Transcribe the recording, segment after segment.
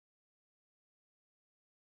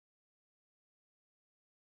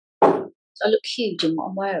I look huge in what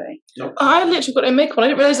I'm wearing. I literally got no makeup on. I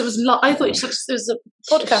didn't realise it was. I thought it was a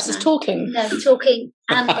podcast. Is talking. No, talking.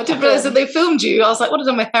 And I didn't realise that they filmed you. I was like, what is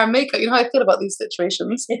on my hair and makeup? You know how I feel about these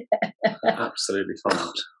situations. Absolutely fine.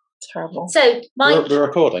 Terrible. So, Mike, We're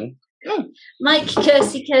recording. Mike,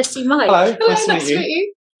 Kirsty, Mike. Hello, Nice to meet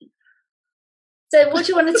you. So what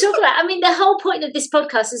do you want to talk about? I mean, the whole point of this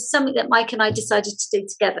podcast is something that Mike and I decided to do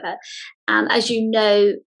together. And as you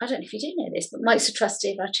know, I don't know if you do know this, but Mike's a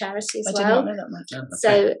trustee of our charity as well. I did not know that much. Okay.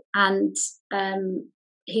 So, and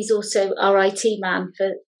he's also our IT man for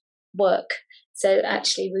work. So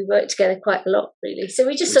actually we work together quite a lot, really. So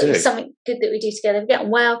we just thought it was something good that we do together. We're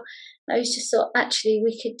getting well. I just thought, actually,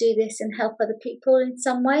 we could do this and help other people in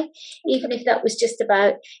some way, even if that was just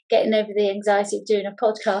about getting over the anxiety of doing a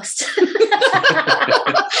podcast.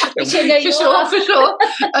 Which I know you are. For sure.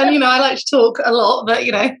 And, you know, I like to talk a lot, but,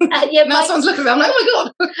 you know, now someone's looking at me, I'm like,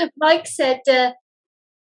 oh, my God. Mike said,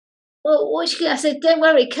 well, what I said, don't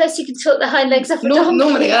worry, Kirsty can talk the hind legs off a donkey.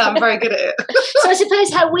 Normally, yeah, I'm very good at it. So I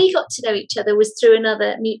suppose how we got to know each other was through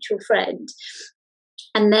another mutual friend.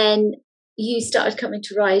 And then you started coming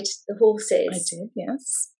to ride the horses. I did,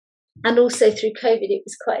 yes. And also through COVID, it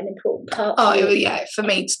was quite an important part. Yeah, for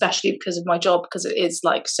me, especially because of my job, because it is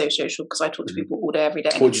like so social, because I talk to people all day, every day.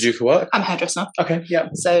 What do you do for work? I'm a hairdresser. Okay, yeah.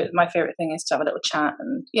 So my favourite thing is to have a little chat,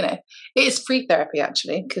 and, you know, it is free therapy,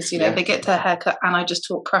 actually, because, you know, they get their haircut and I just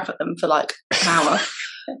talk crap at them for like an hour.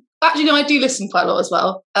 Actually, no, I do listen quite a lot as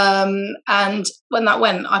well. And when that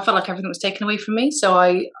went, I felt like everything was taken away from me.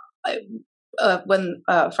 So when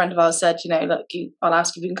a friend of ours said, you know, look, I'll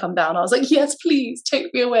ask if you can come down, I was like, yes, please,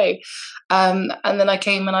 take me away. And then I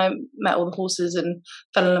came and I met all the horses and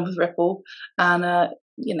fell in love with Ripple. And,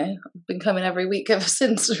 you know, I've been coming every week ever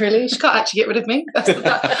since, really. She can't actually get rid of me.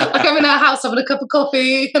 I come in our house having a cup of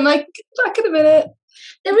coffee and like, back in a minute.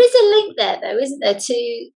 There is a link there, though, isn't there,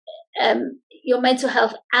 to your mental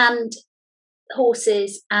health and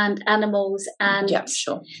horses and animals, and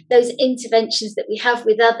those interventions that we have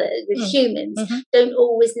with others, with humans, don't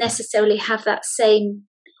always necessarily have that same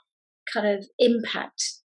kind of impact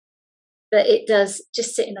that it does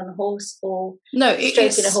just sitting on a horse or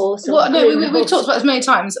stroking a horse. We've talked about this many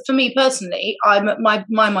times. For me personally, my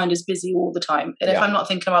mind is busy all the time, and if I'm not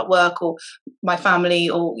thinking about work or my family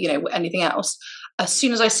or, you know, anything else, as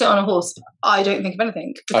soon as I sit on a horse, I don't think of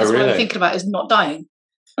anything, because what I'm thinking about is not dying.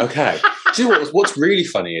 Okay. Do you know what's really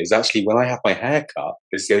funny is actually when I have my hair cut,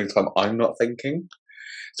 it's the only time I'm not thinking.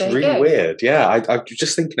 It's really weird. Yeah, I'm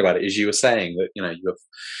just thinking about it as you were saying that, you know, you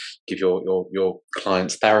give your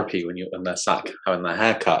clients therapy when they're sat having their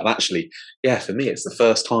hair cut, and actually, for me, it's the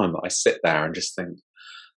first time that I sit there and just think,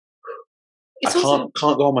 I can't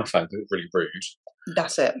go on my phone. It's really rude.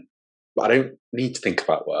 That's it. But I don't need to think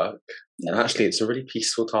about work. No. And actually, it's a really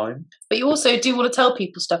peaceful time. But you also do want to tell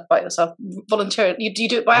people stuff about yourself voluntarily. Do you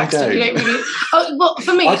do it by accident? You don't really. Well,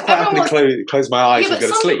 for me, I quite happily close my eyes and go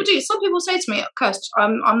to sleep. Some people say to me, "Kirst,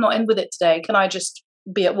 I'm not in with it today. Can I just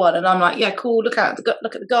be at one?" And I'm like, "Yeah, cool. Look at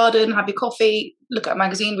the garden, have your coffee, look at a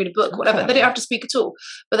magazine, read a book, whatever." They don't have to speak at all.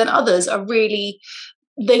 But then others are really.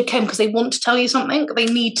 They come because they want to tell you something. They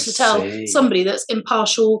need to tell somebody that's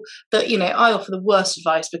impartial. That, you know, I offer the worst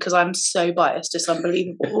advice because I'm so biased. It's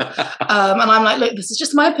unbelievable. And I'm like, look, this is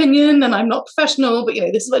just my opinion, and I'm not professional, but, you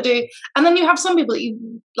know, this is what I do. And then you have some people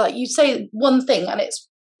that you say one thing and it's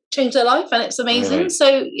changed their life, and it's amazing. Really?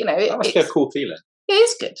 So, you know, that must be a cool feeling. It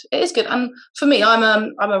is good. It is good. And for me, I'm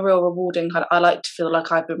a real rewarding kind of. I like to feel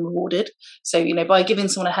like I've been rewarded. So, you know, by giving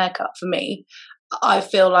someone a haircut, for me, I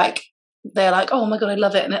feel like. They're like, oh my God, I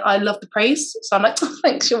love it. And I love the praise. So I'm like, oh,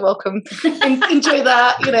 thanks, you're welcome. Enjoy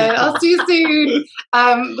that. You know, I'll see you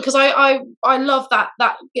soon. Because I love that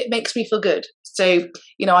it makes me feel good. So,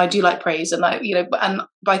 you know, I do like praise, and and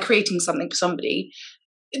by creating something for somebody,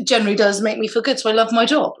 it generally does make me feel good. So I love my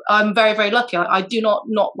job. I'm very, very lucky. I do not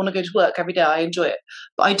want to go to work every day. I enjoy it.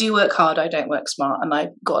 But I do work hard. I don't work smart. And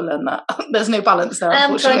I've got to learn that. There's no balance there,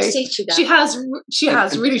 unfortunately. I'm trying to teach you that. She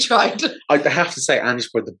has really tried. I have to say, Angie's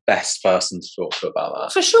probably the best person to talk to about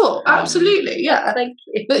that. For sure. Absolutely. Yeah. Thank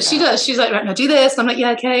you. But she does. She's like, right, now do this. And I'm like,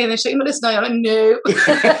 yeah, okay. And then she's like, you're not listening. I'm like, no.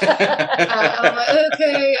 And I'm like,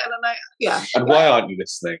 okay. And I'm like, yeah. And why aren't you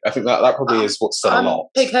listening? I think that probably is what's done a lot.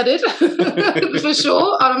 Pig-headed, for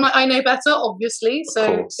sure. And I'm like, I know better, obviously.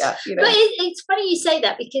 So, yeah, you know. But it's funny you say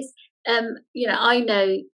that because, you know, I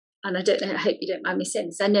know, and I don't know, I hope you don't mind me saying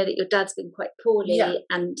this, I know that your dad's been quite poorly,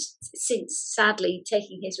 and since, sadly,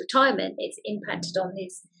 taking his retirement, it's impacted on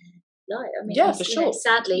his like. I mean, yeah, for sure.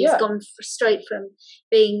 Sadly, he's gone straight from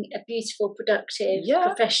being a beautiful, productive,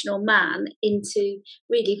 professional man into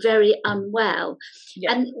really very unwell.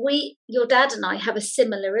 Yeah. And your dad and I have a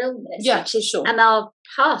similar illness, which is, and our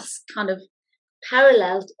paths kind of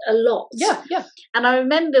paralleled a lot. Yeah. And I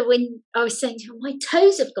remember when I was saying, my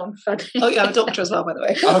toes have gone funny. Oh, yeah, I'm a doctor as well, by the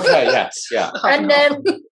way. Okay, yes, yeah.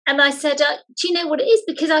 And I said, do you know what it is?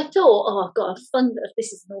 Because I thought, I've got a fungal,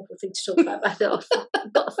 this is an awful thing to talk about, but I thought,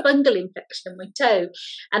 I've got a fungal infection in my toe.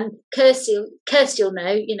 And Kirsty will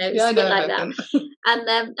know, it's a bit like that.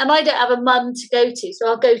 And I don't have a mum to go to, so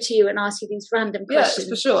I'll go to you and ask you these random questions. Yes,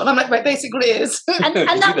 for sure. And I'm like, basically it is. And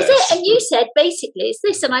that was it. And you said, basically, it's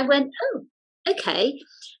this. And I went, okay.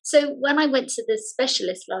 So when I went to the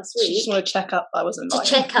specialist last week, you just want to check up. I wasn't to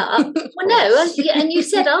check up. Well, no, and you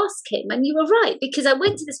said ask him, and you were right, because I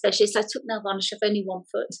went to the specialist. I took nail varnish off only one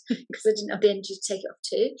foot because I didn't have the energy to take it off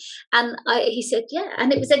two. And he said,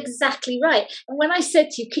 and it was exactly right. And when I said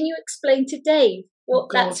to you, can you explain to Dave what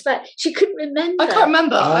that's about? She couldn't remember. I can't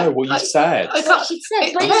remember. What you said. What she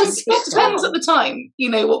said. It depends at the time,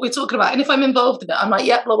 what we're talking about. And if I'm involved in it, I'm like,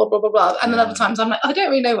 yeah, blah, blah, blah, blah, blah. And then other times I'm like, I don't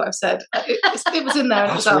really know what I've said. It was in there.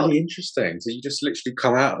 That's really interesting. So you just literally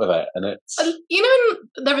come out of it and it's...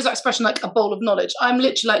 there is that expression like a bowl of knowledge. I'm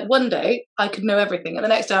literally like, one day I could know everything. And the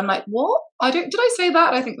next day I'm like, what? Did I say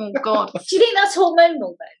that? And I think, oh God. Do you think that's hormonal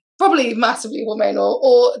though? Probably massively hormonal,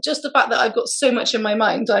 or just the fact that I've got so much in my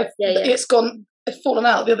mind. It's fallen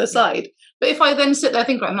out the other side. But if I then sit there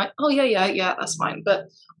thinking, I'm like, oh yeah, that's fine. But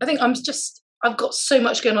I think I've got so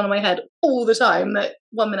much going on in my head all the time that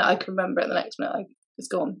one minute I can remember it, and the next minute it's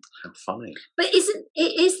gone. How funny. But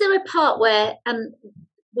is there a part where, and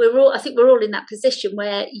I think we're all in that position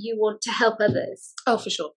where you want to help others? Oh, for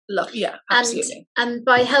sure. Yeah, absolutely. And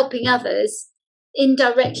by helping others,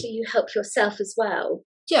 indirectly you help yourself as well.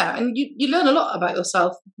 Yeah, and you learn a lot about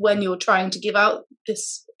yourself when you're trying to give out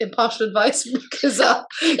this impartial advice, because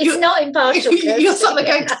it's not impartial. You're something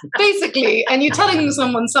going, basically, and you're telling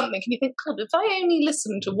someone something, and you think, God, if I only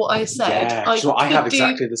listened to what I said, I have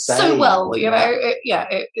exactly the same. So well, a lot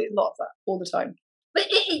of that all the time. But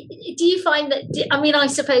do you find that? I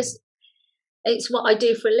suppose it's what I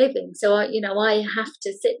do for a living, so I have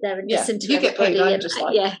to sit there and listen to everybody.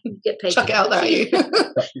 You get paid. Chuck it out there.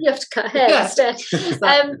 You have to cut hair instead.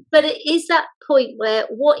 But it is that point where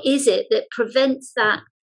what is it that prevents that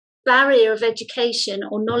barrier of education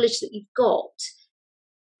or knowledge that you've got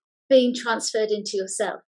being transferred into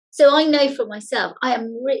yourself? So I know for myself, I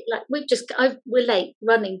am we're late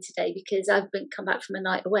running today because I've come back from a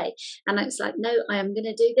night away, and it's like, no, I am going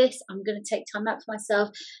to do this. I'm going to take time out for myself.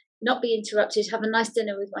 Not be interrupted, have a nice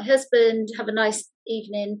dinner with my husband, have a nice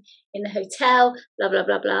evening in the hotel, blah, blah,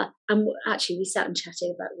 blah, blah. And actually we sat and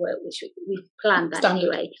chatted about work, which we planned that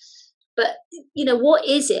anyway. But, what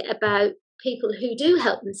is it about people who do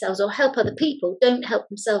help themselves or help other people don't help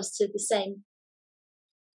themselves to the same?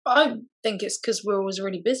 I think it's because we're always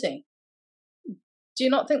really busy. Do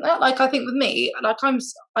you not think that? Like, I think with me, like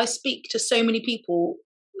I speak to so many people,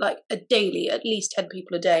 like daily, at least 10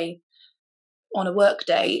 people a day, on a work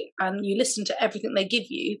day, and you listen to everything they give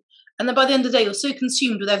you, and then by the end of the day you're so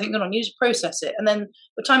consumed with everything going on, you just process it, and then by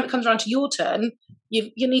the time it comes around to your turn,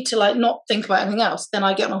 you need to not think about anything else. Then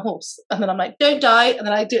I get on a horse, and then I'm like, don't die, and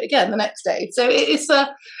then I do it again the next day. So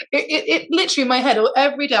it literally in my head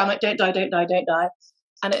every day I'm like, don't die,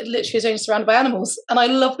 and it literally is only surrounded by animals, and I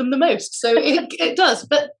love them the most. So it does.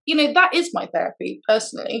 But that is my therapy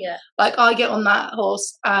personally. Yeah. Like, I get on that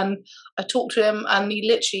horse and I talk to him, and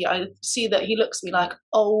I see that he looks at me like,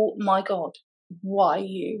 oh my God, why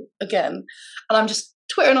you again? And I'm just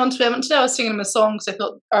twittering onto him. And today I was singing him a song, because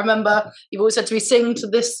I remember you've always said to me, sing to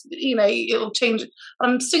this, it'll change. And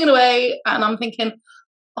I'm singing away, and I'm thinking,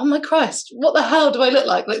 oh my Christ, what the hell do I look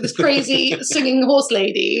like this crazy singing horse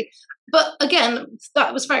lady? But again,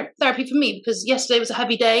 that was therapy for me, because yesterday was a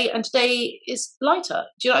heavy day and today is lighter.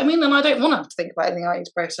 Do you know what I mean? And I don't want to have to think about anything I need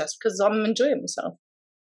to process, because I'm enjoying myself.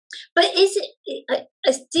 But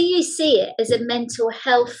do you see it as a mental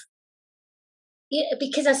health?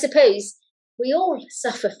 Because I suppose we all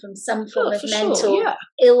suffer from some form of mental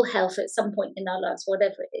ill health at some point in our lives,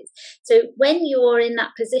 whatever it is. So when you're in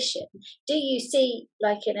that position, do you see,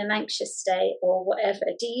 like in an anxious state or whatever,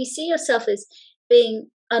 do you see yourself as being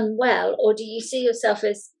unwell, or do you see yourself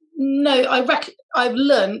as... No, I've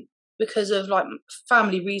learned, because of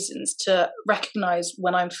family reasons, to recognise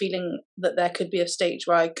when I'm feeling that there could be a stage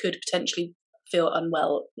where I could potentially feel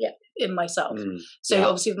unwell in myself. So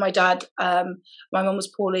obviously with my dad, my mum was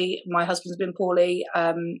poorly, my husband's been poorly,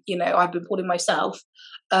 I've been poorly myself,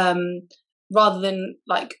 rather than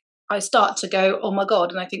I start to go, oh my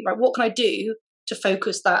God, and I think, right, what can I do to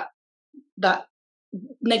focus that that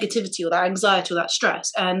negativity or that anxiety or that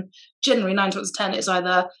stress. And generally 9 times 10 it's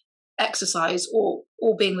either exercise or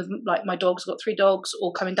being with, like, my dogs. I've got 3 dogs,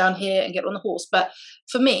 or coming down here and get on the horse. But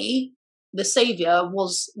for me, the saviour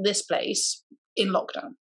was this place in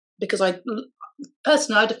lockdown, because I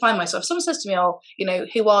define myself. If someone says to me, oh, you know,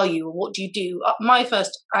 who are you or what do you do, my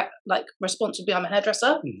first response would be, I'm a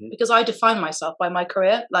hairdresser, because I define myself by my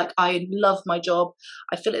career. Like, I love my job.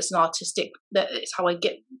 I feel it's an artistic, that it's how I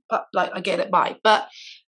get it by. But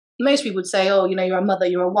most people would say, oh, you know, you're a mother,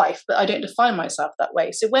 you're a wife, but I don't define myself that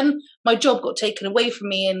way. So when my job got taken away from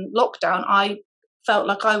me in lockdown, I felt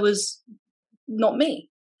like I was not me.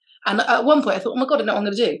 And at one point I thought, oh my God, I don't know what I'm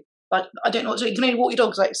going to do. Like, I don't know what to do. You can only walk your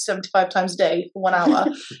dogs like 75 times a day for 1 hour.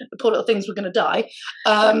 The poor little things were going to die.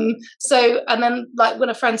 And then, like, when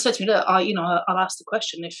a friend said to me, look, I'll ask the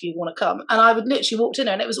question if you want to come. And I would literally walked in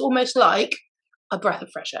there, and it was almost like a breath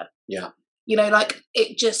of fresh air. Yeah. You know, like,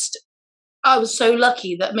 it just, I was so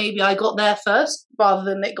lucky that maybe I got there first rather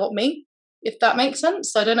than it got me, if that makes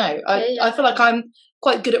sense. I don't know. I feel like I'm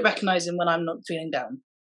quite good at recognising when I'm not feeling down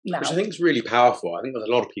now. Which I think is really powerful. I think there's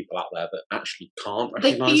a lot of people out there that actually can't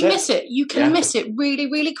recognise it. You miss it. You can miss it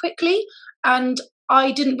really, really quickly. And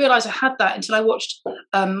I didn't realise I had that until I watched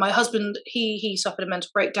my husband. He suffered a mental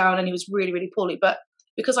breakdown and he was really, really poorly. But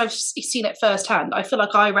because I've seen it firsthand, I feel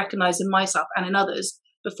like I recognise in myself and in others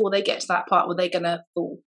before they get to that part where they're going to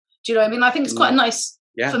fall. Do you know what I mean? I think it's quite nice.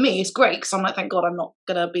 For me, it's great, because I'm like, thank God I'm not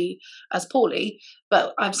going to be as poorly.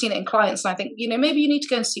 But I've seen it in clients, and I think, you know, maybe you need to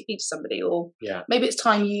go and speak to somebody, or maybe it's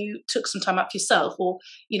time you took some time out for yourself, or,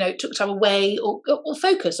 you know, took time away, or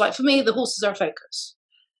focus. Like, for me, the horses are a focus.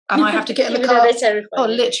 And I have to get in the car. Oh,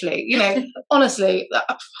 literally, you know, honestly,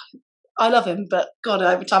 I love him, but God,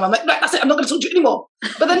 every time I'm like, right, that's it, I'm not going to talk to you anymore.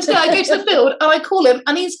 But then today I go to the field and I call him,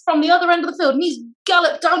 and he's from the other end of the field, and he's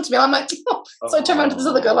galloped down to me. I'm like, oh. So I turn around to this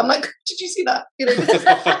other girl. I'm like, did you see that? You know, I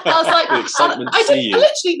was like,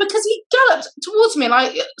 literally, because he galloped towards me, and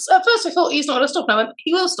at first I thought he's not going to stop. And I went,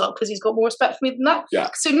 he will stop, because he's got more respect for me than that. Yeah.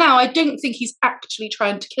 So now I don't think he's actually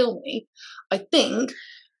trying to kill me. I think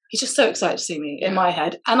he's just so excited to see me in my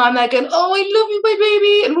head, and I'm there going, oh, I love you, my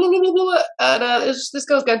baby, and blah blah blah blah. And this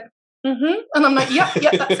girl's going, and I'm like, yep,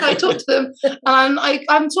 that's how I talk to them. And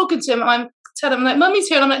I'm talking to him, and I'm telling him, like, Mummy's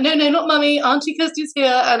here, and I'm like, no, not Mummy, Auntie Kirsty's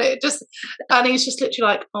here. And he's just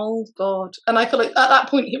literally like, oh God. And I feel like at that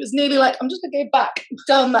point he was nearly like, I'm just gonna go back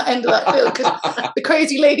down that end of that field, because the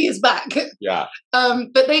crazy lady is back. Yeah.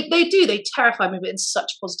 But they terrify me, but in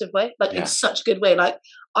such a positive way, like in such a good way. Like,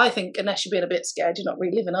 I think unless you're being a bit scared, you're not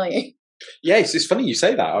really living, are you? Yeah, it's funny you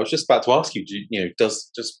say that. I was just about to ask you, does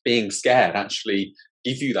just being scared actually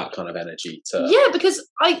give you that kind of energy to... Yeah, because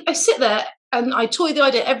I sit there and I toy the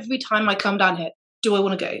idea every time I come down here, do I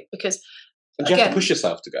want to go? Because and do you have to push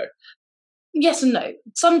yourself to go? Yes and no.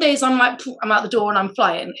 Some days I'm like, I'm out the door and I'm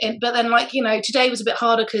flying. But then, like, you know, today was a bit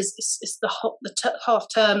harder because it's the half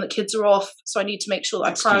term, the kids are off, so I need to make sure that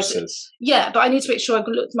I prioritize. Yeah, but I need to make sure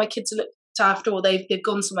my kids are looked after, or they've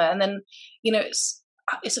gone somewhere. And then, you know,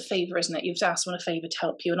 it's a favour, isn't it? You have to ask someone a favour to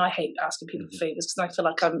help you, and I hate asking people for favours because I feel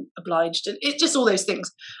like I'm obliged, and it's just all those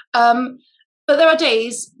things. But there are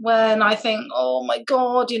days when I think, oh my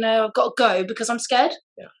God, you know, I've got to go because I'm scared.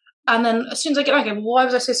 Yeah. And then as soon as I get back, I go, well, why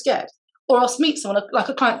was I so scared? Or I'll meet someone, like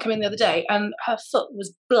a client came in the other day, and her foot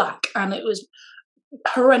was black and it was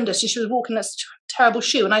horrendous. She was walking in a terrible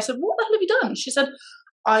shoe, and I said, what the hell have you done? She said,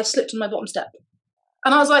 I slipped on my bottom step.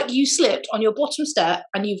 And I was like, you slipped on your bottom step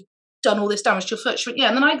and you've done all this damage to your foot? She went,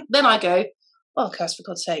 yeah. And then I go, oh, Kirst, for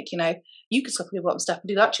God's sake, you know, you could slip on your bottom step and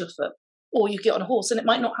do that to your foot, or you get on a horse and it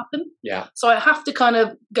might not happen. Yeah. So I have to kind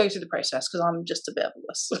of go through the process because I'm just a bit of a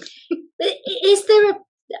wuss. Is there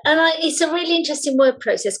it's a really interesting word,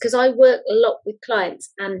 process, because I work a lot with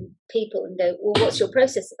clients and people and go, well, what's your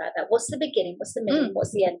process about that? What's the beginning? What's the middle?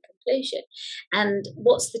 What's the end conclusion? And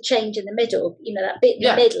what's the change in the middle? You know, that bit in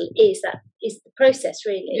the middle is the process,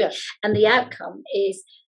 really. Yeah. And the outcome is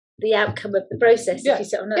the outcome of the process. If you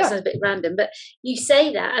say, oh no, that sounds a bit random, but you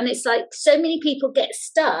say that, and it's like so many people get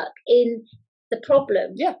stuck in the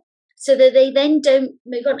problem. Yeah. So that they then don't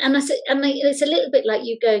move on. And it's a little bit like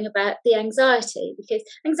you going about the anxiety, because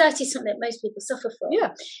anxiety is something that most people suffer from. Yeah.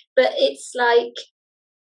 But it's like,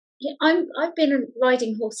 you know, I've been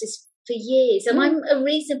riding horses for years, and I'm a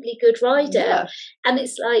reasonably good rider. Yeah. And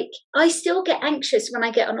it's like, I still get anxious when I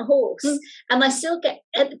get on a horse. And I still get,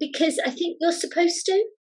 because I think you're supposed to.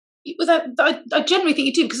 I generally think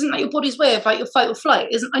you do, because isn't that your body's way of like your fight or flight?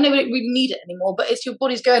 I know we don't really need it anymore, but it's your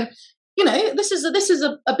body's going, you know, this is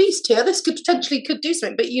a beast here. This could do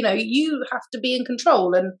something, but you know, you have to be in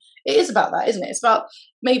control, and it is about that, isn't it? It's about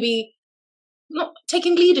maybe not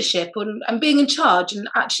taking leadership and being in charge and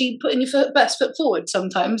actually putting your best foot forward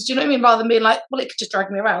sometimes. Do you know what I mean? Rather than being like, well, it could just drag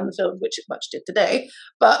me around the field, which it much did today.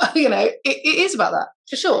 But, it is about that,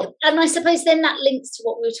 for sure. And I suppose then that links to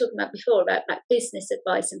what we were talking about before, about like business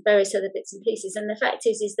advice and various other bits and pieces. And the fact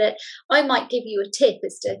is that I might give you a tip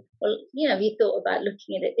as to, well, have you thought about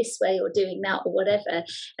looking at it this way or doing that or whatever?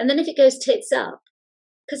 And then if it goes tits up,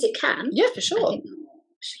 because it can. Yeah, for sure. I think,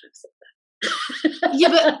 should have said that.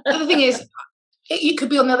 Yeah, but the thing is, you could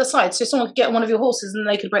be on the other side, so someone could get on one of your horses and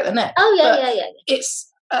they could break their neck. Oh yeah.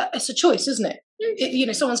 It's a choice, isn't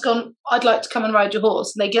it? Someone's gone, I'd like to come and ride your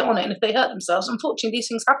horse, and they get on it, and if they hurt themselves, unfortunately, these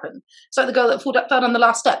things happen. It's like the girl that fell down on the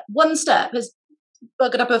last step. One step has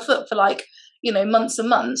buggered up her foot for months and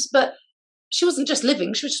months, but she wasn't just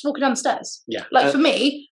living; she was just walking down the stairs. Yeah. For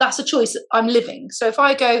me, that's a choice. I'm living. So if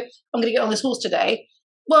I go, I'm going to get on this horse today.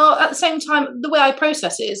 Well, at the same time, the way I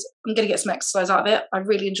process it is I'm going to get some exercise out of it. I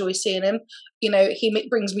really enjoy seeing him. He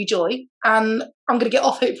brings me joy, and I'm going to get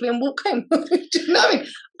off hopefully and walk home. Do you know what I mean?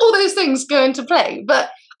 All those things go into play.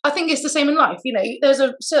 But I think it's the same in life. There's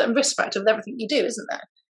a certain risk factor with everything you do, isn't there?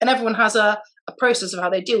 And everyone has a process of how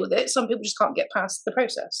they deal with it. Some people just can't get past the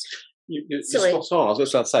process. You're spot on. I was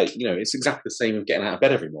just about to say, it's exactly the same with getting out of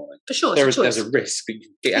bed every morning. For sure. There's a risk that you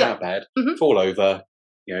get out of bed, fall over,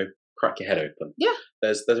 crack your head open. Yeah.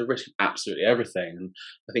 There's a risk of absolutely everything. And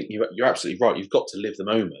I think you're absolutely right. You've got to live the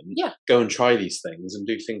moment. Yeah. Go and try these things and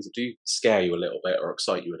do things that do scare you a little bit or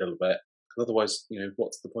excite you a little bit. Because otherwise,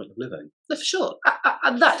 what's the point of living? For sure.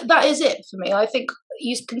 That is it for me. I think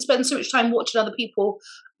you can spend so much time watching other people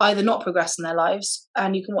either not progress in their lives,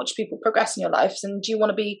 and you can watch people progress in your lives. And do you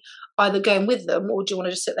want to be either going with them, or do you want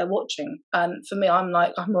to just sit there watching? And for me, I'm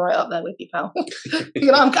right up there with you, pal.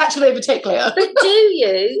 I'm catching overtake later. But do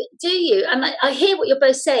you? And I hear what you're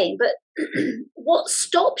both saying, but what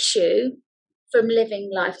stops you from living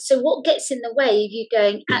life? So what gets in the way of you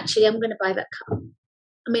going, actually, I'm going to buy that car?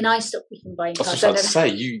 I mean, I stopped you from buying cars. I was about to say,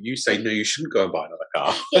 you say, no, you shouldn't go and buy another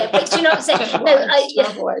car. Yeah, but do you know what I'm saying?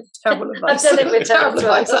 Terrible advice. I've done it with terrible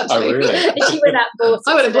advice, actually. Oh, really? And she went out and bought it.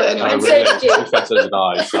 I would have bought it anyway. And so did you. So did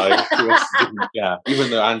I. So,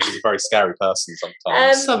 even though Angie's a very scary person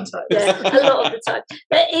sometimes. Sometimes. Yeah, a lot of the time.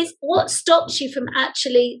 But what stops you from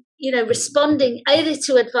actually, responding either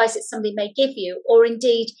to advice that somebody may give you, or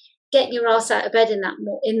indeed getting your ass out of bed in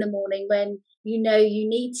the morning when you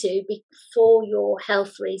need to, be for your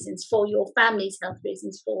health reasons, for your family's health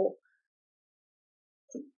reasons, for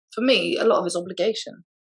me, a lot of it's obligation.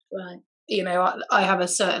 Right. I have a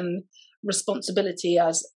certain responsibility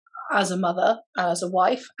as a mother, as a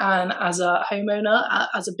wife, and as a homeowner,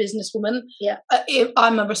 as a businesswoman. Yeah.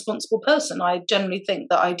 I'm a responsible person. I generally think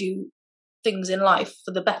that I do things in life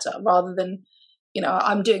for the better, rather than,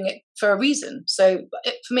 I'm doing it for a reason. So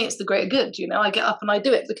for me, it's the greater good. I get up and I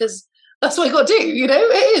do it because that's what I got to do.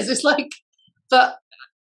 It is. It's like, but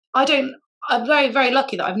I'm very, very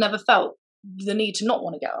lucky that I've never felt the need to not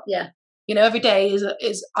want to get up. Yeah. Every day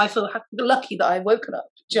is I feel lucky that I've woken up.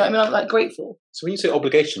 Do you know what I mean? I'm grateful. So when you say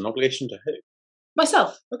obligation to who?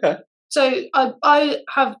 Myself. Okay. So I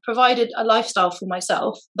have provided a lifestyle for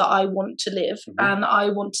myself that I want to live, and I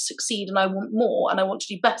want to succeed, and I want more, and I want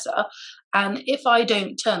to do better. And if I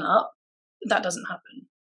don't turn up, that doesn't happen.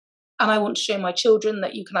 And I want to show my children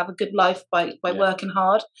that you can have a good life by working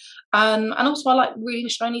hard. And also I like really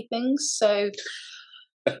shiny things. So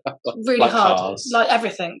really like hard. Cars. Like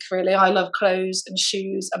everything, really. I love clothes and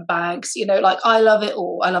shoes and bags. I love it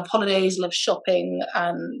all. I love holidays, love shopping.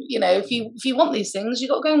 And, if you want these things, you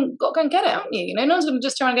got to go and get it, haven't you? No one's going to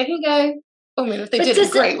just turn around and go, here you go. I mean, if they did,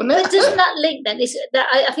 it's great, wouldn't it? But doesn't that link then?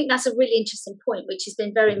 I think that's a really interesting point, which has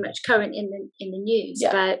been very much current in the news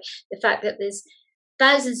about the fact that there's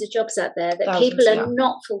thousands of jobs out there that people are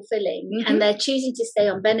not fulfilling, and they're choosing to stay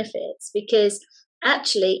on benefits because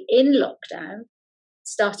actually in lockdown,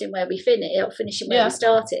 starting where we finishing where we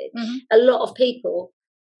started, a lot of people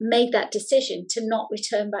made that decision to not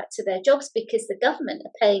return back to their jobs because the government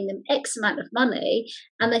are paying them X amount of money,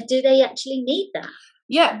 and do they actually need that?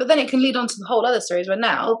 Yeah, but then it can lead on to the whole other series where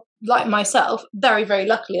now, like myself, very, very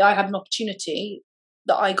luckily, I had an opportunity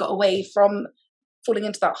that I got away from falling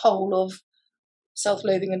into that hole of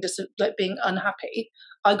self-loathing and just being unhappy.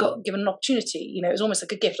 I got given an opportunity. It was almost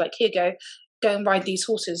like a gift. Like, here you go and ride these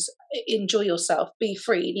horses, enjoy yourself, be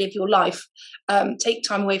free, live your life, take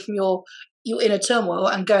time away from your inner turmoil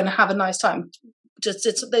and go and have a nice time. Did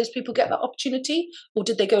those people get that opportunity, or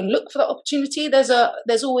did they go and look for that opportunity?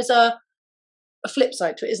 There's always a flip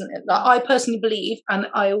side to it, isn't it? Like, I personally believe, and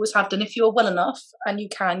I always have done, if you're well enough and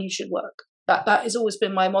you should work. That has always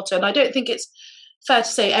been my motto. And I don't think it's fair to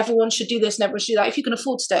say everyone should do this and everyone should do that. If you can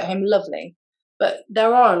afford to stay at home, lovely. But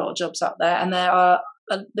there are a lot of jobs out there, and there are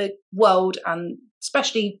the world, and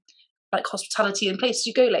especially like hospitality and places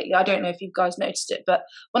you go lately. I don't know if you guys noticed it, but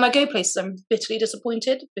when I go places, I'm bitterly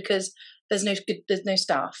disappointed because there's no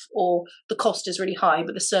staff, or the cost is really high,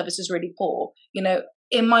 but the service is really poor. You know,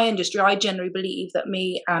 in my industry, I generally believe that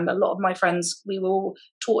me and a lot of my friends, we were all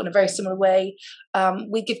taught in a very similar way.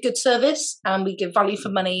 We give good service and we give value for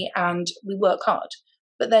money and we work hard.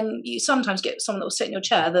 But then you sometimes get someone that will sit in your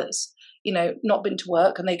chair that's, you know, not been to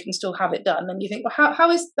work and they can still have it done. And you think, well,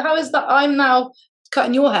 how is that I'm now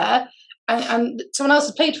cutting your hair and someone else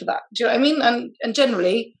has paid for that? Do you know what I mean? And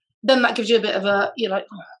generally, then that gives you a bit of a, you're like,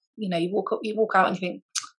 oh, you know, you walk out and you think,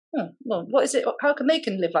 oh, well, what is it? How come they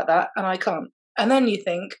can live like that and I can't? And then you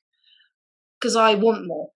think, because I want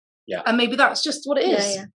more. Yeah. And maybe that's just what it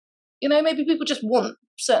is. Yeah. You know, maybe people just want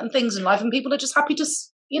certain things in life and people are just happy to,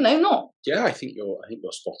 you know, not. Yeah, I think you're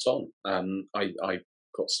spot on. I've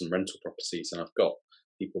got some rental properties and I've got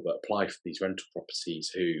people that apply for these rental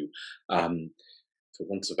properties who, for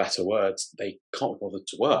want of better words, they can't bother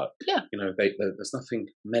to work. Yeah. You know, there's nothing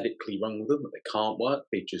medically wrong with them, but they can't work.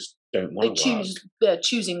 They just don't want to work. They're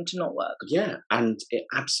choosing to not work. Yeah, and it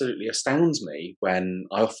absolutely astounds me when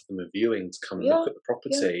I offer them a viewing to come and look at the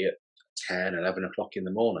property at 10, 11 o'clock in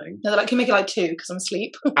the morning. No, they're like, can you make it like 2 because I'm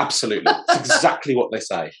asleep? Absolutely. That's exactly what they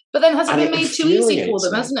say. But then has it been made too easy for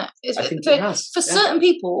them, hasn't it? I think it has. For certain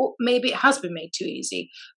people, maybe it has been made too easy.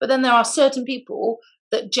 But then there are certain people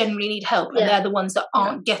that generally need help, and they're the ones that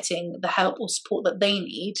aren't getting the help or support that they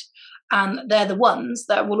need, and they're the ones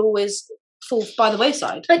that will always fall by the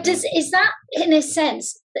wayside. But is that, in a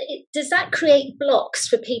sense, does that create blocks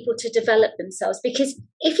for people to develop themselves? Because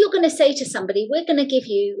if you're going to say to somebody, we're going to give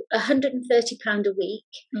you £130 a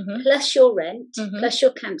week, plus your rent, plus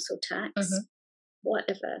your council tax,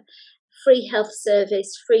 whatever, free health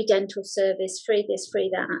service, free dental service, free this,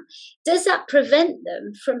 free that, does that prevent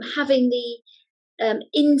them from having the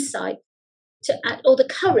insight to act, or the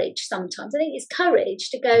courage? Sometimes I think it's courage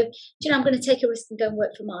to go, do you know, I'm going to take a risk and go and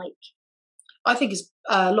work for Mike. I think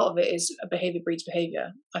a lot of it is behaviour breeds behaviour.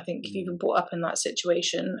 I think if you've been brought up in that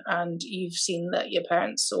situation and you've seen that your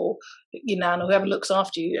parents or your nan or whoever looks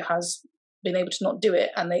after you has been able to not do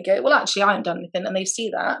it, and they go, well, actually, I haven't done anything, and they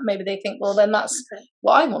see that, maybe they think, well, then that's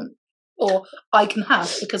what I want, or I can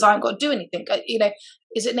have because I haven't got to do anything. You know,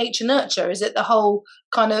 is it nature nurture? Is it the whole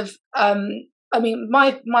kind of I mean,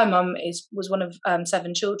 my mum was one of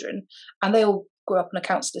 7 children, and they all grew up on a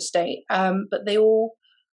council estate, but they all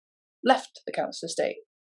left the council estate.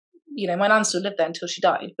 You know, my nan still lived there until she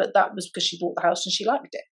died, but that was because she bought the house and she liked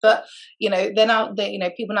it. But you know, you know,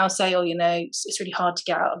 people now say, oh, you know, it's really hard to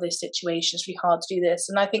get out of this situation. It's really hard to do this,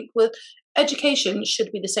 and I think with education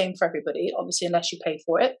should be the same for everybody, obviously, unless you pay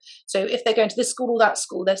for it. So if they're going to this school or that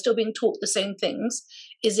school, they're still being taught the same things.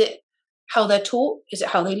 Is it how they're taught? Is it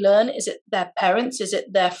how they learn? Is it their parents? Is it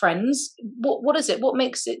their friends? What is it? What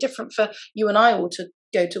makes it different for you and I all to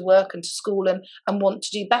go to work and to school and want to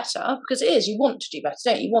do better? Because it is, you want to do better,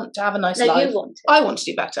 don't you? You want to have a nice life. You want to. I want to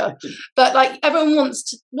do better. But like everyone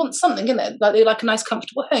wants something, isn't it? Like they like a nice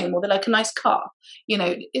comfortable home, or they like a nice car. You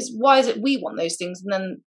know, why is it we want those things and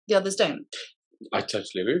then the others don't? I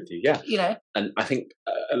totally agree with you. Yeah, you know, and I think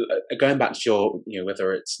going back to your, you know,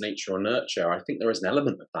 whether it's nature or nurture, I think there is an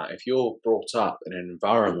element of that. If you're brought up in an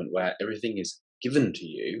environment where everything is given to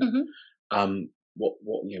you, what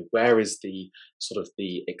you know, where is the sort of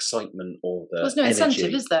the excitement or the there's no energy,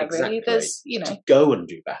 incentive, is there? exactly, really, there's, you know, to go and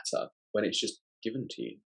do better when it's just given to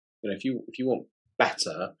you. You know, if you want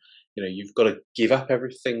better, you know, you've got to give up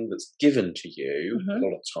everything that's given to you a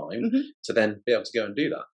lot of time to then be able to go and do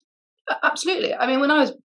that. Absolutely. I mean, when I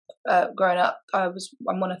was growing up,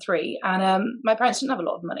 I'm one of 3, and my parents didn't have a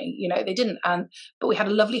lot of money. You know, they didn't. But we had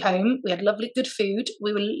a lovely home. We had lovely, good food.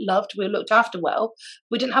 We were loved. We were looked after well.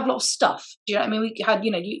 We didn't have a lot of stuff. Do you know what I mean? We had,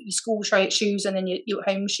 you know, your school shoes and then your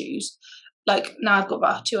home shoes. Like now, I've got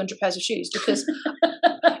about 200 pairs of shoes because.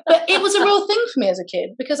 But it was a real thing for me as a kid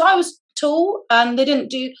because I was tall, and they didn't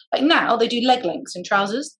do like now. They do leg lengths in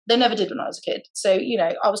trousers. They never did when I was a kid. So you know,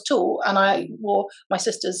 I was tall, and I wore my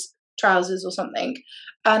sister's trousers or something,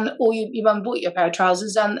 and or your mum bought you a pair of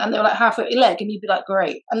trousers and they were like halfway up your leg, and you'd be like,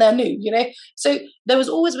 great, and they're new, you know. So there was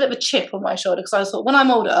always a bit of a chip on my shoulder because I thought, when I'm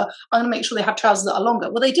older, I'm going to make sure they have trousers that are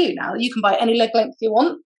longer. Well, they do now. You can buy any leg length you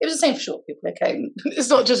want. It was the same for short people, okay? It's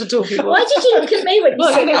not just for tall people. Why did you look at me when you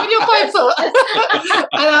said that? When you're 5 foot,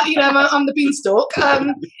 and you know, I'm the beanstalk.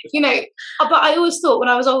 You know, but I always thought when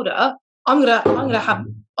I was older, I'm gonna have.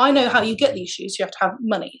 I know how you get these shoes. You have to have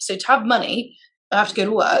money. So to have money, I have to go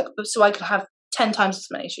to work, so I could have 10 times as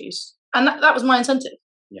many shoes. And that was my incentive.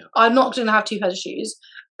 Yeah. I'm not going to have 2 pairs of shoes,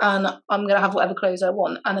 and I'm going to have whatever clothes I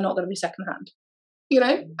want, and they're not going to be secondhand.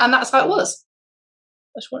 and that's how it was.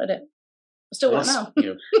 I just wanted it. I still want it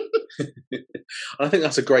now. I think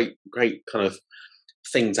that's a great kind of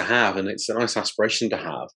thing to have, and it's a nice aspiration to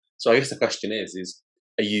have. So I guess the question is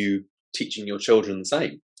are you teaching your children the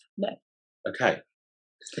same? No. Okay.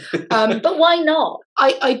 But why not?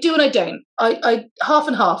 I do and I don't. I half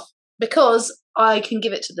and half, because I can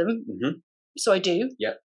give it to them. Mm-hmm. So I do.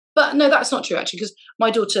 Yeah. But no, that's not true, actually, because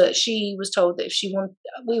my daughter, she was told that if she wanted,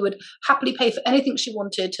 we would happily pay for anything she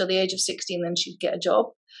wanted till the age of 16, then she'd get a job.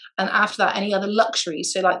 And after that, any other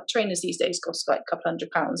luxuries, so like trainers these days cost like a couple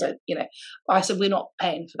 £100, I said, we're not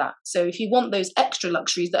paying for that. So if you want those extra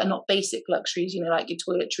luxuries that are not basic luxuries, like your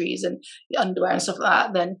toiletries and your underwear and stuff like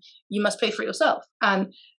that, then you must pay for it yourself.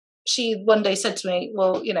 And she one day said to me,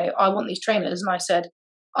 well, I want these trainers. And I said,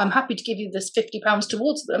 I'm happy to give you this £50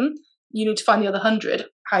 towards them. You need to find the other 100.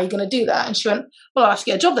 How are you going to do that? And she went, well, I'll have to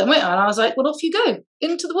get a job then, won't I? And I was like, well, off you go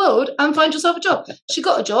into the world and find yourself a job. She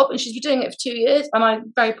got a job and she's been doing it for 2 years, and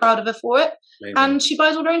I'm very proud of her for it. Amazing. And she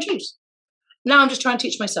buys all her own shoes. Now I'm just trying to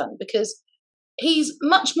teach my son, because he's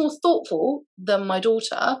much more thoughtful than my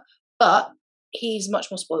daughter, but he's much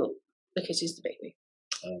more spoiled because he's the baby.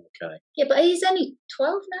 Okay. Yeah, but he's only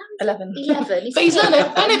 12 now? 11. 11. But he's learning.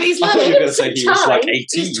 I know, but he's learning. I thought you were going to say he was like 18.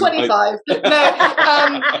 He's 25.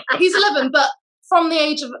 No, he's 11, but from the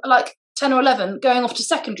age of like 10 or 11, going off to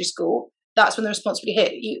secondary school, that's when the responsibility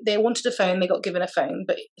hit. They wanted a phone, they got given a phone,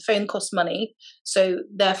 but the phone costs money, so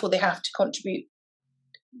therefore they have to contribute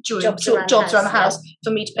during jobs around the house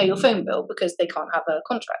for me to pay your phone bill, because they can't have a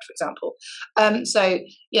contract, for example. So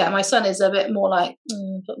yeah, my son is a bit more like,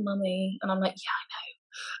 but mummy, and I'm like, yeah, I know.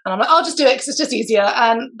 And I'm like, I'll just do it because it's just easier.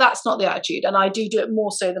 And that's not the attitude. And I do it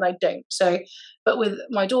more so than I don't. So, but with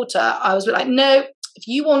my daughter, I was like, no, if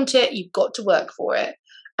you want it, you've got to work for it.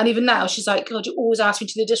 And even now, she's like, God, you always ask me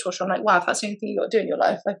to do the dishwasher. I'm like, wow, if that's the only thing you've got to do in your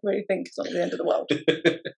life, I really think it's not the end of the world.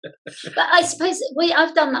 But I suppose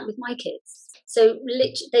I've done that with my kids. So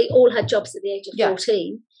literally, they all had jobs at the age of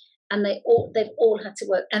 14, and they've all had to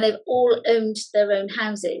work, and they've all owned their own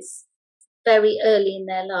houses very early in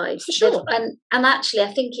their lives. For sure. And actually,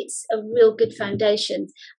 I think it's a real good foundation.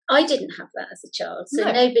 I didn't have that as a child. So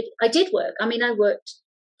I did work. I mean, I worked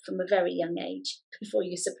from a very young age, before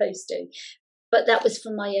you're supposed to. But that was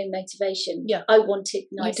from my own motivation. Yeah. I wanted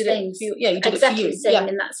nice things. You did exactly it for you. the same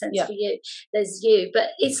in that sense for you. There's you.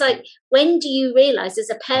 But it's like, when do you realise as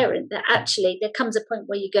a parent that actually there comes a point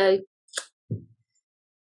where you go,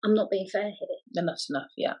 I'm not being fair here? Enough's enough,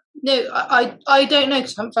 yeah. No, I don't know,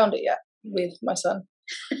 because I haven't found it yet with my son.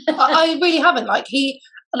 I really haven't.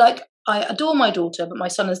 I adore my daughter, but my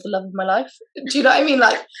son is the love of my life. Do you know what I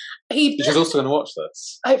mean? She's also going to watch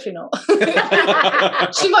this. Hopefully not.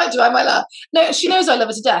 She might do. I might laugh. No, she knows I love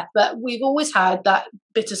her to death, but we've always had that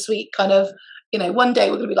bittersweet kind of, one day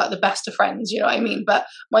we're going to be like the best of friends. You know what I mean? But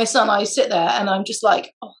my son, I sit there and I'm just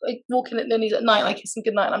like, I walk in at Lily's at night, and I kiss him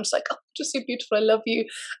goodnight, and I'm just like, oh, just so beautiful. I love you.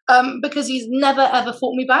 Because he's never ever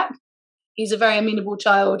fought me back. He's a very amenable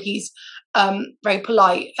child. He's very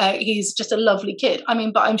polite. He's just a lovely kid. I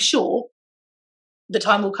mean, but I'm sure the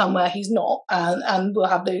time will come where he's not, and we'll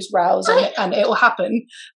have those rows, and it will happen.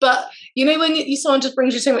 But when someone just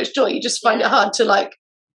brings you so much joy, you just find it hard to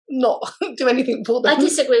not do anything for them. I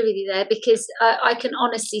disagree with you there, because I can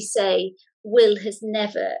honestly say Will has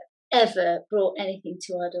never ever brought anything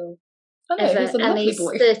to our door. Ever. He's and he's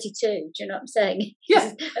boy. 32. Do you know what I'm saying?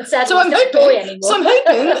 Yeah. And sadly, so I'm hoping. So I'm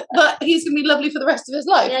hoping that he's going to be lovely for the rest of his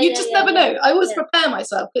life. You just never know. I always prepare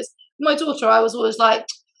myself, because my daughter, I was always like,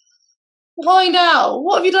 why now?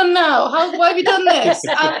 What have you done now? Why have you done this?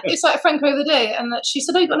 And it's like a friend the other day, and she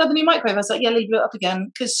said, oh, you've got another new microwave. I was like, yeah, leave it up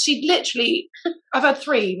again, because she literally, I've had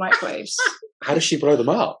 3 microwaves. How does she blow them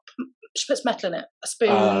up? She puts metal in it, a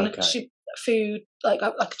spoon. Food, like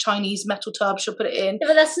a Chinese metal tub, she'll put it in. Yeah,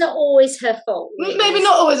 but that's not always her fault. Really. Maybe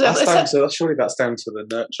not always. Surely that's down to the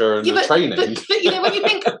nurture and the training. But when you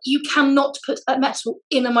think you cannot put a metal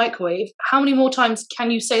in a microwave, how many more times can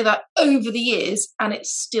you say that over the years and it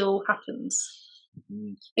still happens?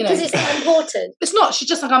 Because it's not important. It's not. She's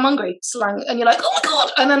just like, I'm hungry, slang, and you're like, oh my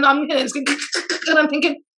god, and then I'm going, and I'm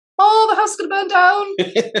thinking, oh, the house is going to burn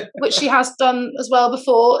down, which she has done as well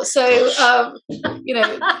before. So,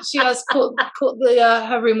 she has caught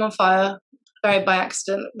her room on fire by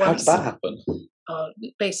accident once. How did that happen?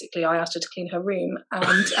 Basically, I asked her to clean her room,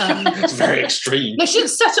 and it's very extreme. No, she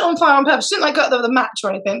didn't set it on fire on purpose. She didn't go up there with a match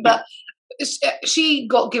or anything, but she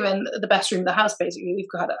got given the best room in the house. Basically, we've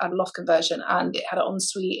had a loft conversion, and it had an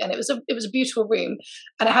ensuite, and it was a beautiful room,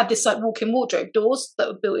 and it had this walk-in wardrobe doors that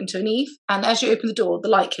were built into an eave, and as you open the door, the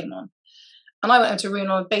light came on, and I went into a room,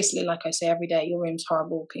 and basically, like I say every day, your room's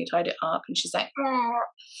horrible, can you tidy it up? And she's like,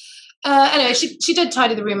 Anyway, she did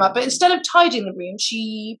tidy the room up, but instead of tidying the room,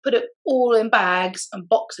 she put it all in bags and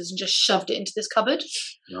boxes and just shoved it into this cupboard.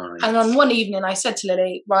 Nice. And on one evening, I said to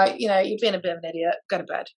Lily, right, you're being a bit of an idiot, go to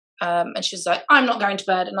bed. And she was like, I'm not going to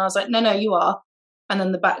bed. And I was like, no, you are. And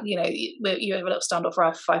then the back, you have a little standoff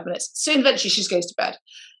for 5 minutes. So eventually she just goes to bed.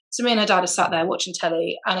 So me and her dad are sat there watching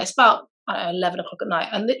telly, and it's about 11 o'clock at night,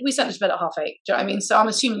 and we sent her to bed at 8:30. Do you know what I mean? So I'm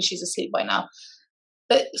assuming she's asleep by now.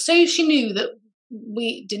 But so she knew that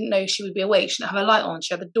we didn't know she would be awake. She didn't have her light on.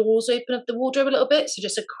 She had the doors open of the wardrobe a little bit, so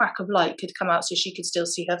just a crack of light could come out so she could still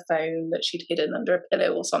see her phone that she'd hidden under a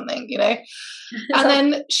pillow or something, And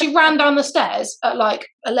then she ran down the stairs at like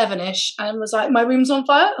 11ish and was like, my room's on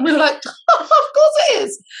fire. And we were like, oh, of course it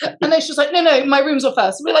is. And then she was like, no, my room's on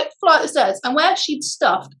fire. So we like fly up the stairs. And where she'd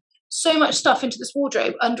stuffed so much stuff into this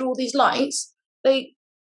wardrobe under all these lights, they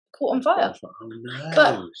caught on fire. Oh, no.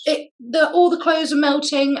 But all the clothes were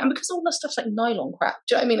melting, and because all the stuff's like nylon crap,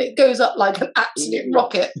 do you know what I mean? It goes up like an absolute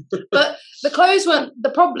rocket. But the clothes weren't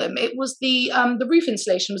the problem. It was the roof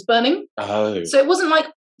insulation was burning. Oh. So it wasn't like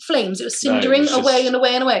flames, it was cindering away and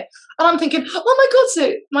away and away. And I'm thinking, oh my God,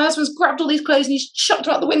 so my husband's grabbed all these clothes and he's chucked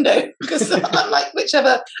them out the window because I'm like,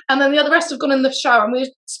 whichever. And then the rest have gone in the shower and we're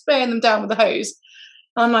spraying them down with the hose.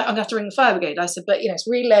 And I'm like, I'm going to have to ring the fire brigade. I said, but it's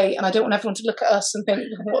really late and I don't want everyone to look at us and think,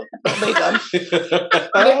 what have they done?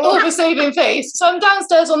 All of a saving face. So I'm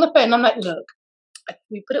downstairs on the phone. I'm like, look,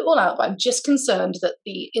 we put it all out, but I'm just concerned that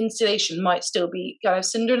the insulation might still be kind of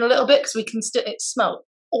cindering a little bit because we can still, it smelled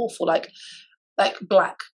awful, like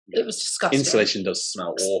black. It was disgusting. Insulation does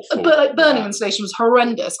smell awful. But like burning insulation was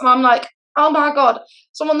horrendous. And I'm like, oh my God.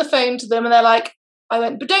 So I'm on the phone to them and they're like, I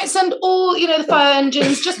went, but don't send all, the fire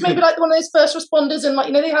engines, just maybe like one of those first responders and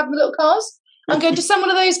like, they have the little cars. I'm going to send one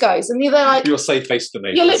of those guys. And they're like, you're safe face to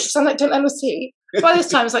me. Yeah, literally, so I'm like, don't let them see. By this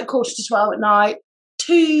time, it's like 11:45 at night,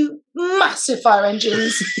 2 massive fire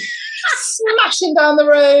engines smashing down the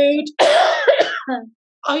road.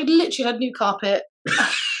 I literally had new carpet.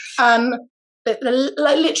 And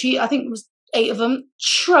literally, I think it was 8 of them,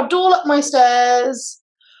 shrubbed all up my stairs.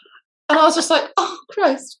 And I was just like, oh,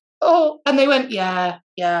 Christ. Oh, and they went, yeah,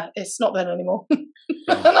 it's not burning anymore. And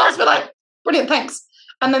I was like, brilliant, thanks.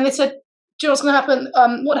 And then they said, do you know what's going to happen?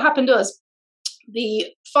 What happened was the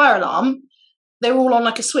fire alarm, they were all on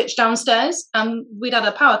like a switch downstairs, and we'd had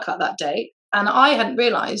a power cut that day. And I hadn't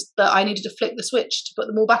realised that I needed to flick the switch to put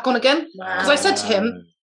them all back on again. Because I said to him,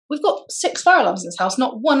 we've got 6 fire alarms in this house,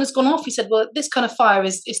 not one has gone off. He said, well, this kind of fire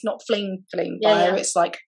is not flame fire, it's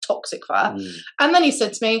like toxic fire. And then he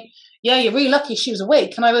said to me, yeah, you're really lucky she was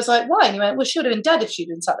awake. And I was like, why? And he went, well, she would have been dead if she'd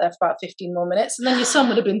been sat there for about 15 more minutes. And then your son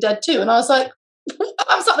would have been dead too. And I was like,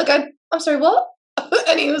 I'm sat there going, I'm sorry, what?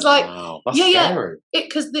 And he was like, wow, that's scary.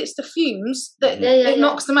 Because it's the fumes that it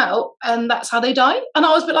knocks them out, and that's how they die. And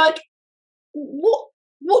I was a bit like,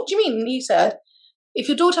 what do you mean? And he said, if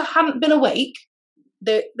your daughter hadn't been awake,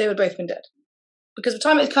 they would have both been dead. Because by the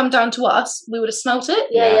time it had come down to us, we would have smelt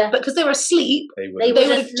it. But because they were asleep, they would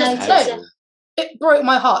have just known. It broke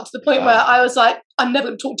my heart to the point where I was like, I'm never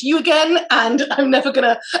going to talk to you again, and I'm never going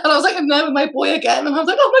to, and I was like, I'm never with my boy again, and I was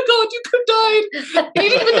like, oh my God, you could have died. And he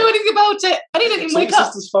didn't even know anything about it, and he didn't even wake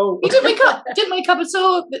up. He didn't wake up at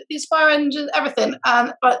all. These fire engines, everything,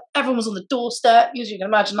 and everyone was on the doorstep. Usually you can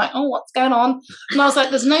imagine, like, oh, what's going on? And I was like,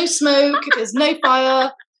 there's no smoke, there's no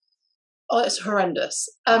fire. Oh, it's horrendous.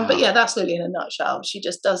 But yeah, that's Lily in a nutshell. She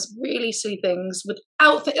just does really silly things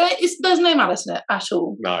without. There's no malice in it at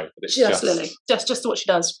all. No, but it's just Lily. Just what she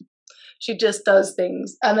does. She just does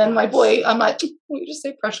things. And then my boy, I'm like, oh, you're just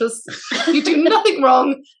so precious. You do nothing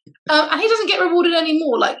wrong. And he doesn't get rewarded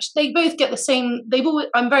anymore. Like, they both get the same.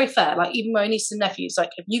 I'm very fair. Like, even my nieces and nephews,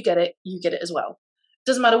 like, if you get it as well.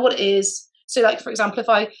 Doesn't matter what it is. So, like, for example, if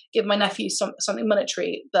I give my nephew something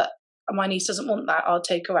monetary that my niece doesn't want, that I'll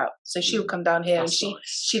take her out, so she'll come down here. That's and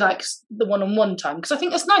she likes the one-on-one time, because I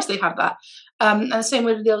think it's nice they've had that. And the same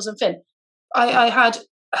with the Eels and Finn. I had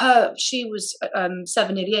her, she was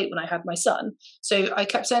 7, nearly 8 when I had my son, so I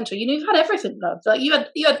kept saying to her, you've had everything, love, like you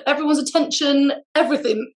had everyone's attention,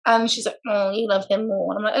 everything. And she's like, oh, you love him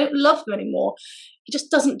more. And I'm like, I don't love him anymore, he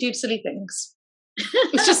just doesn't do silly things.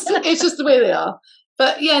 it's just the way they are.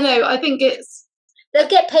 But yeah, no, I think it's, they'll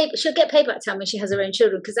get paid. She'll get payback time when she has her own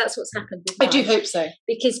children, because that's what's happened with mine. I do hope so.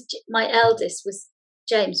 Because my eldest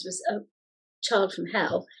James was a child from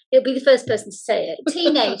hell. He'll be the first person to say it.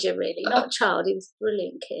 Teenager, really, not child. He was a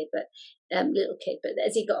brilliant kid, but little kid. But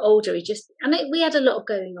as he got older, we had a lot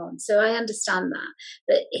going on, so I understand that.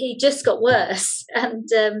 But he just got worse, and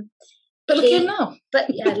But look at him now. But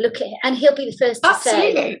yeah, look at him. And he'll be the first to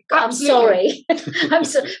say, I'm sorry. I'm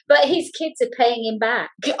sorry. But his kids are paying him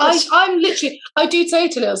back. I do say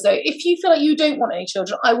to Lils, though, if you feel like you don't want any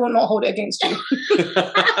children, I will not hold it against you. and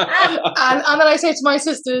then I say to my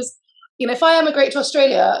sisters, if I emigrate to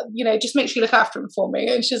Australia, just make sure you look after him for me.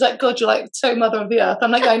 And she's like, God, you're like so mother of the earth.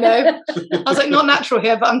 I'm like, I know. I was like, not natural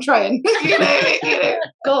here, but I'm trying.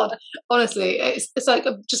 God, honestly, it's like,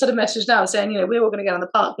 I've just had a message now saying, we were going to go on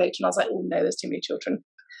the park later. And I was like, oh no, there's too many children.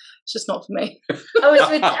 It's just not for me.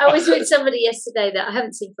 I was with somebody yesterday that I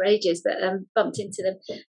haven't seen for ages, but bumped into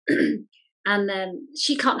them. And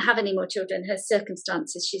she can't have any more children. Her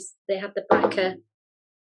circumstances, they had the BRCA.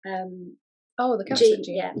 The cancer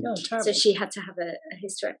gene. Yeah. Oh, so she had to have a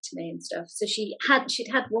hysterectomy and stuff. So she'd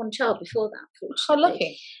had one child before that. How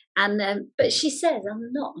lucky. And but she says,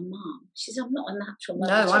 I'm not a mom. She says, I'm not a natural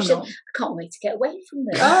mother. No, I'm not. I can't wait to get away from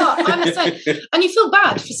this. I'm the same. And you feel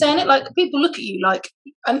bad for saying it. Like, people look at you like,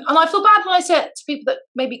 and I feel bad when I say it to people that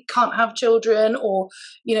maybe can't have children, or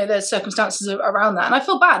there's circumstances around that, and I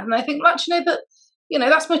feel bad, and I think, well, actually, that.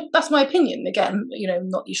 That's my opinion. Again,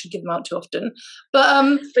 not you should give them out too often,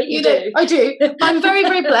 but you do. I do. I'm very,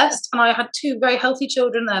 very blessed, and I had 2 very healthy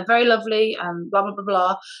children. They're very lovely, and blah blah blah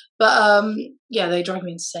blah. But they drive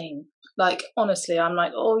me insane. Like, honestly, I'm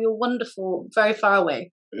like, oh, you're wonderful, very far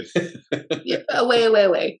away,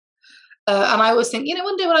 away. And I always think,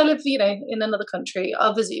 one day when I live, in another country,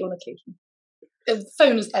 I'll visit you on occasion. The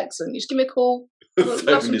phone is excellent. You just give me a call.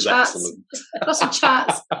 Got some chats.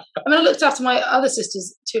 I mean, I looked after my other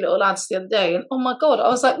sister's 2 little lads the other day, and oh my God, I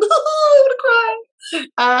was like, I'm gonna cry.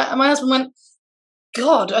 And my husband went,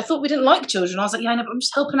 God, I thought we didn't like children. I was like, yeah, I know, but I'm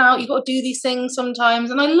just helping out. You've got to do these things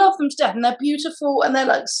sometimes, and I love them to death, and they're beautiful, and they're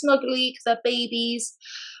like snuggly because they're babies.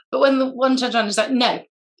 But when the one turns around, he's like, no, and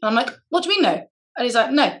I'm like, what do you mean no? And he's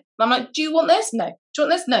like, no. And I'm like, do you want this? No. Do you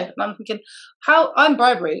want this? No. And I'm thinking, I'm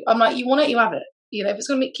bribery. I'm like, you want it, you have it. If it's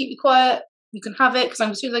going to keep you quiet, you can have it, because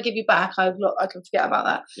as soon as I give you back, I can forget about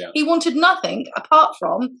that. Yeah. He wanted nothing apart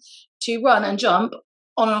from to run and jump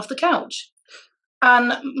on and off the couch.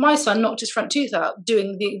 And my son knocked his front tooth out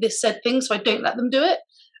doing this said thing, so I don't let them do it.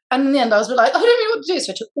 And in the end, I was like, I don't know what to do.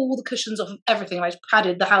 So I took all the cushions off of everything, and I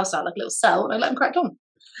padded the house out like a little cell, and I let him crack on.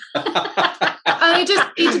 And he did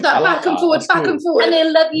that back and forward. And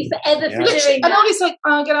he'll love you forever for doing that. And Ollie's like,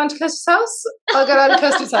 I'll go down to Kirsty's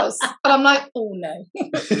house. And I'm like, oh no.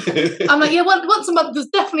 I'm like, yeah, once a month, there's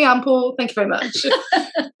definitely ample. Thank you very much.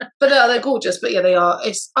 But they're gorgeous. But yeah, they are.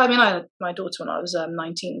 I had my daughter when I was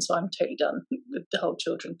 19, so I'm totally done with the whole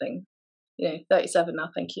children thing. 37 now,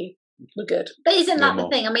 thank you. We're good. But isn't that the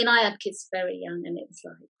thing? I mean, I had kids very young, and it was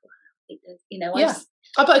like, wow.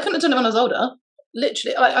 But I couldn't have done it when I was older.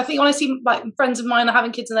 Literally, I think when I see like friends of mine are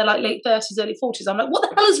having kids and they're like late 30s, early 40s, I'm like, what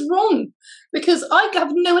the hell is wrong? Because I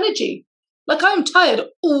have no energy. Like, I'm tired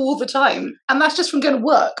all the time, and that's just from going to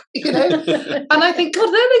work, And I think, God,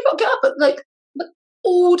 then they've got to get up at like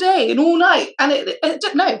all day and all night, and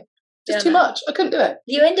too much. I couldn't do it.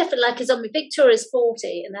 You end up like a zombie. Victoria's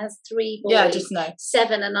 40 and has 3 boys. Yeah, just no.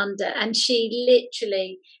 7 and under, and she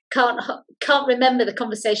literally can't remember the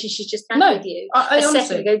conversation she just had with you a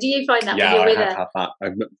second ago. Do you find that when you're with her? Yeah, I have had that. I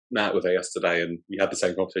met with her yesterday, and we had the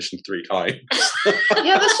same conversation 3 times.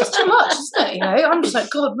 Yeah, that's just too much, isn't it? I'm just like,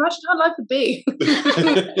 God, imagine how life would be.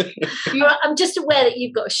 I'm just aware that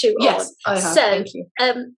you've got a shoot on. Yes, I have. So, thank you.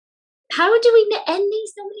 How do we end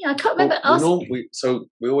these normally? I can't remember.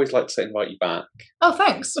 We always like to invite you back. Oh,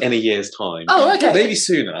 thanks. In a year's time. Oh, okay. Maybe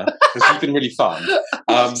sooner, because you've been really fun.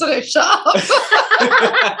 So shut up.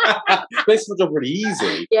 Makes my job really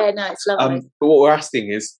easy. Yeah, no, it's lovely. But what we're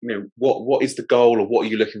asking is, what is the goal, or what are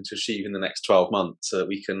you looking to achieve in the next 12 months, so that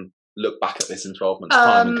we can look back at this in 12 months'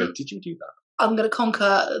 time and go, did you do that? I'm going to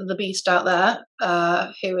conquer the beast out there,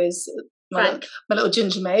 who is my little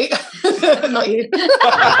ginger mate. Not you.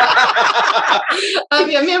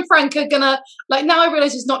 Me and Frank are gonna, like, now I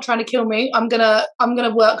realise he's not trying to kill me. I'm gonna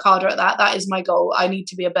work harder at that. That is my goal. I need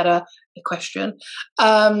to be a better equestrian.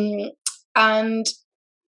 And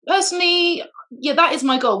personally, that is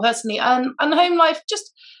my goal personally. And home life,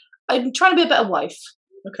 I'm trying to be a better wife.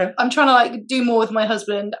 Okay. I'm trying to like do more with my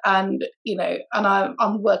husband, and and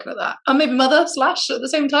I'm working at that. And maybe mother / at the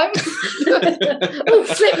same time.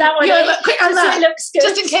 Flip that one. Yeah, quick and that. It looks good.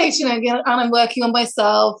 Just in case, and I'm working on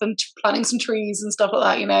myself and planting some trees and stuff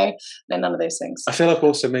like that. No, none of those things. I feel like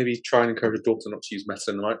also maybe try and encourage a daughter not to use metal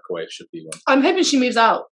in the microwave should be one. I'm hoping she moves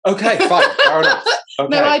out. Okay, fine, fair enough.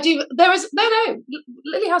 Okay. No, I do. There is no.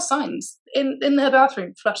 Lily has signs in her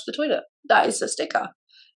bathroom. Flush the toilet. That is a sticker.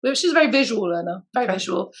 She's a very visual learner, very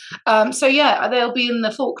visual. So they'll be in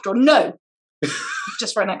the fork drawer. No,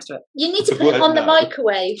 just right next to it. You need to put it on the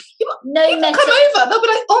microwave. No people come over, they'll be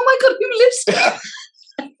like, "Oh my god, who lives here?"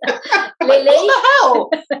 Lily, what the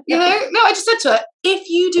hell? No, I just said to her, if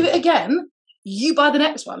you do it again, you buy the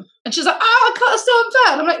next one. And she's like, I can't, it's so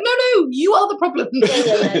unfair. And I'm like, no, you are the problem.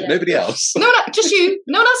 Yeah. Nobody else. No, just you.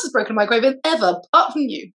 No one else has broken a microwave ever, apart from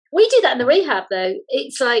you. We do that in the rehab, though.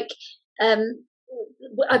 It's like,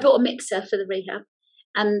 I bought a mixer for the rehab,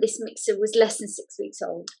 and this mixer was less than 6 weeks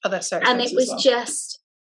old. Oh, that's so expensive. And it was just,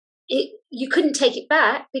 you couldn't take it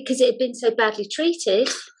back because it had been so badly treated.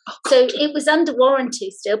 Oh, so it was under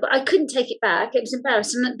warranty still, but I couldn't take it back. It was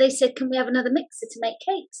embarrassing. And they said, can we have another mixer to make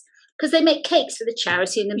cakes? Because they make cakes for the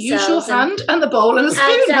charity and themselves. Use your hand and the bowl and the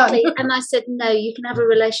spoon. Exactly. And I said, no, you can have a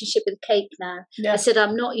relationship with cake now. Yeah. I said,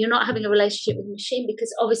 you're not having a relationship with the machine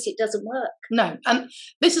because obviously it doesn't work. No. And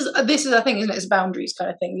this is the thing, isn't it? It's boundaries kind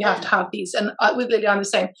of thing. You have to have these. And with Lily, I'm the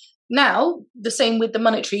same. Now, the same with the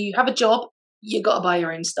monetary. You have a job, you got to buy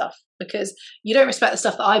your own stuff because you don't respect the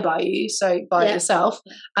stuff that I buy you, so buy it yourself.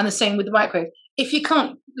 Yeah. And the same with the microwave. If you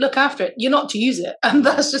can't look after it, you're not to use it. And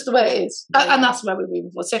that's just the way it is. Yeah. And that's where we're moving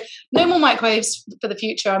forward. So no more microwaves for the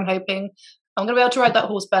future, I'm hoping. I'm going to be able to ride that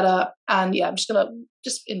horse better. And I'm just going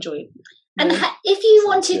to enjoy it. And if you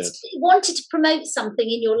wanted to promote something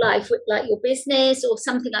in your life, like your business or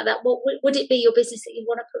something like that, what would it be your business that you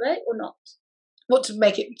want to promote or not? What, to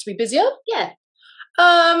make it to be busier? Yeah.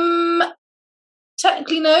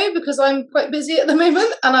 Technically no, because I'm quite busy at the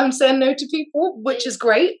moment and I'm saying no to people, which is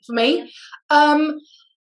great for me. Yeah.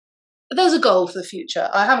 There's a goal for the future.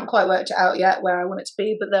 I haven't quite worked it out yet where I want it to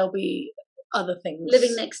be, but there'll be other things.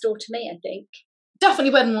 Living next door to me, I think.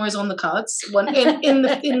 Definitely Wedmore is on the cards in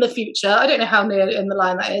the future. I don't know how near in the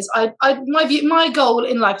line that is. My goal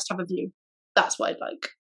in life is to have a view. That's what I'd like.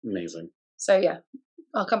 Amazing. So yeah,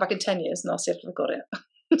 I'll come back in 10 years and I'll see if I've got it.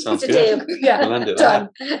 Sounds good. Deal. Yeah, we'll end it done.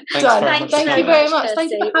 Thanks Thank you very much. Kirsty.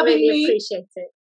 Thank you for having me. Really appreciate it.